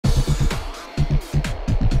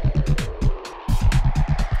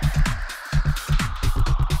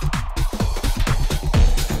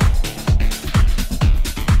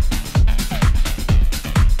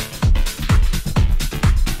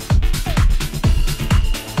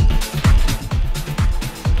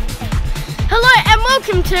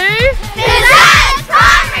Welcome to Pizzazz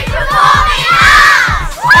Primary Performing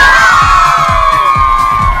Arts!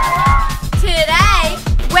 Today,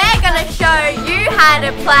 we're going to show you how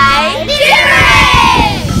to play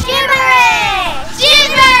Gibberish! Gibberish!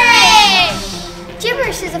 Gibberish!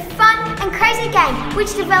 Gibberish is a fun and crazy game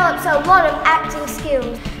which develops a lot of acting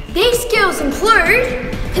skills. These skills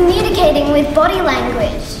include communicating with body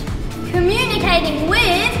language, communicating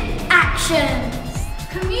with actions,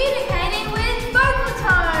 communicating with vocal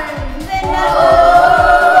tones,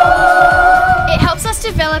 It helps us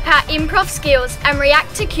develop our improv skills and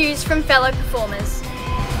react to cues from fellow performers.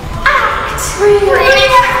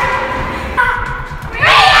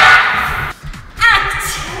 act,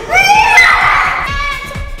 react,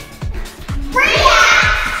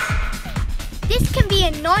 This can be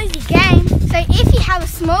a noisy game, so if you have a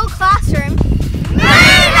small classroom, Move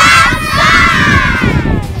outside!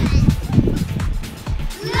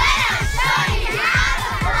 Let us show you how to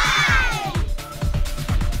play!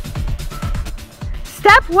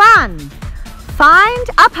 Step 1. Find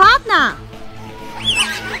a partner.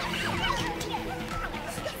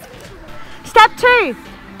 Step 2.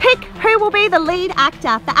 Pick who will be the lead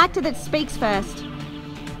actor, the actor that speaks first.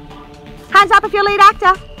 Hands up if you're lead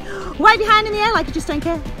actor. Wave your hand in the air like you just don't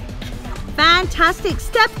care. Fantastic.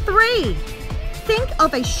 Step 3. Think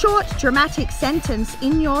of a short dramatic sentence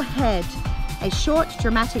in your head. A short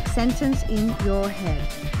dramatic sentence in your head.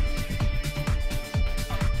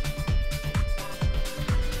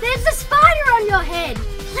 there's a spider on your head.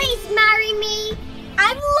 please marry me.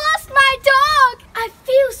 I've lost my dog. I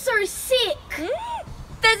feel so sick.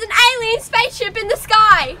 There's an alien spaceship in the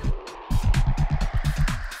sky!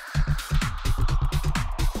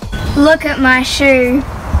 Look at my shoe.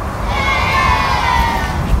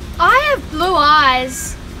 I have blue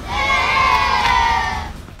eyes.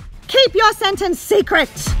 Keep your sentence secret.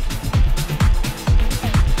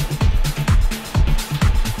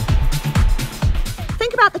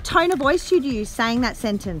 Think about the tone of voice you'd use saying that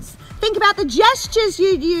sentence. Think about the gestures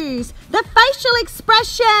you'd use, the facial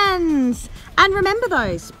expressions. And remember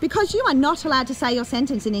those, because you are not allowed to say your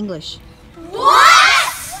sentence in English.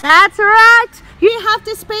 What? That's right. You have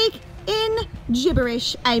to speak in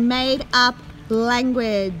gibberish, a made-up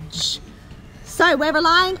language. So we're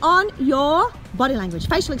relying on your body language,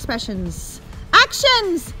 facial expressions,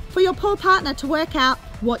 actions for your poor partner to work out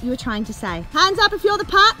what you were trying to say. Hands up if you're the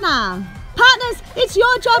partner. Partners, it's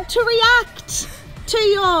your job to react to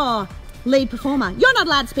your lead performer. You're not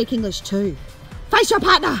allowed to speak English too. Face your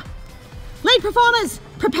partner. Lead performers,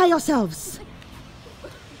 prepare yourselves.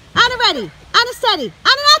 And a ready, and a steady, and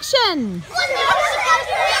an action.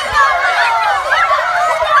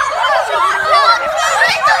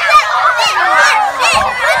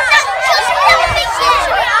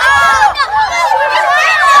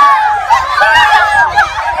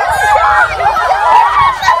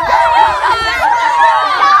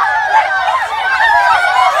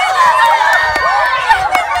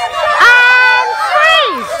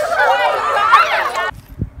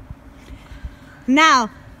 Now,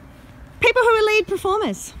 people who are lead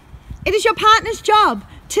performers, it is your partner's job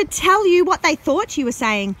to tell you what they thought you were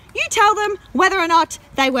saying. You tell them whether or not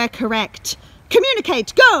they were correct.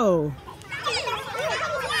 Communicate, go!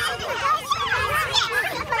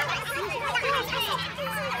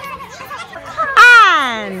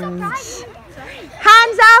 And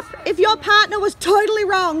hands up if your partner was totally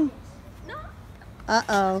wrong.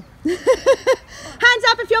 Uh-oh. Hands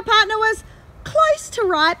up if your partner was close to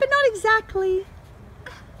right, but not exactly.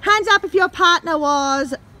 Hands up if your partner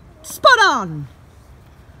was spot on.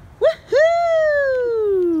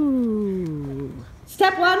 Woohoo!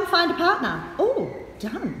 Step 1, find a partner. Oh,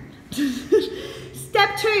 done.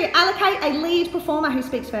 Step 2, allocate a lead performer who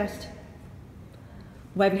speaks first.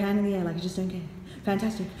 Wave your hand in the air like you just don't care.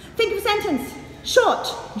 Fantastic. Think of a sentence. Short,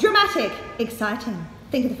 dramatic, exciting.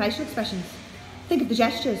 Think of the facial expressions. Think of the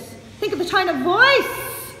gestures. Think of the tone of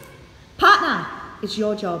voice. Partner, it's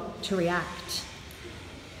your job to react.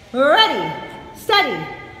 Ready, steady,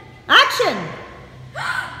 action!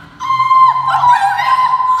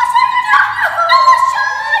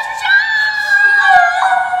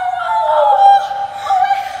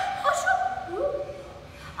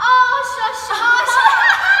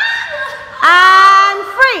 And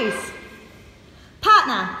freeze.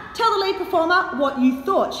 Partner, tell the lead performer what you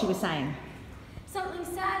thought she was saying. Something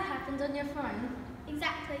sad happened on your phone.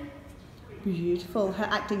 Exactly. Beautiful. Her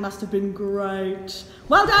acting must have been great.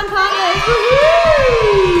 Well done, partners.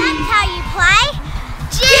 Woo-hoo! That's how you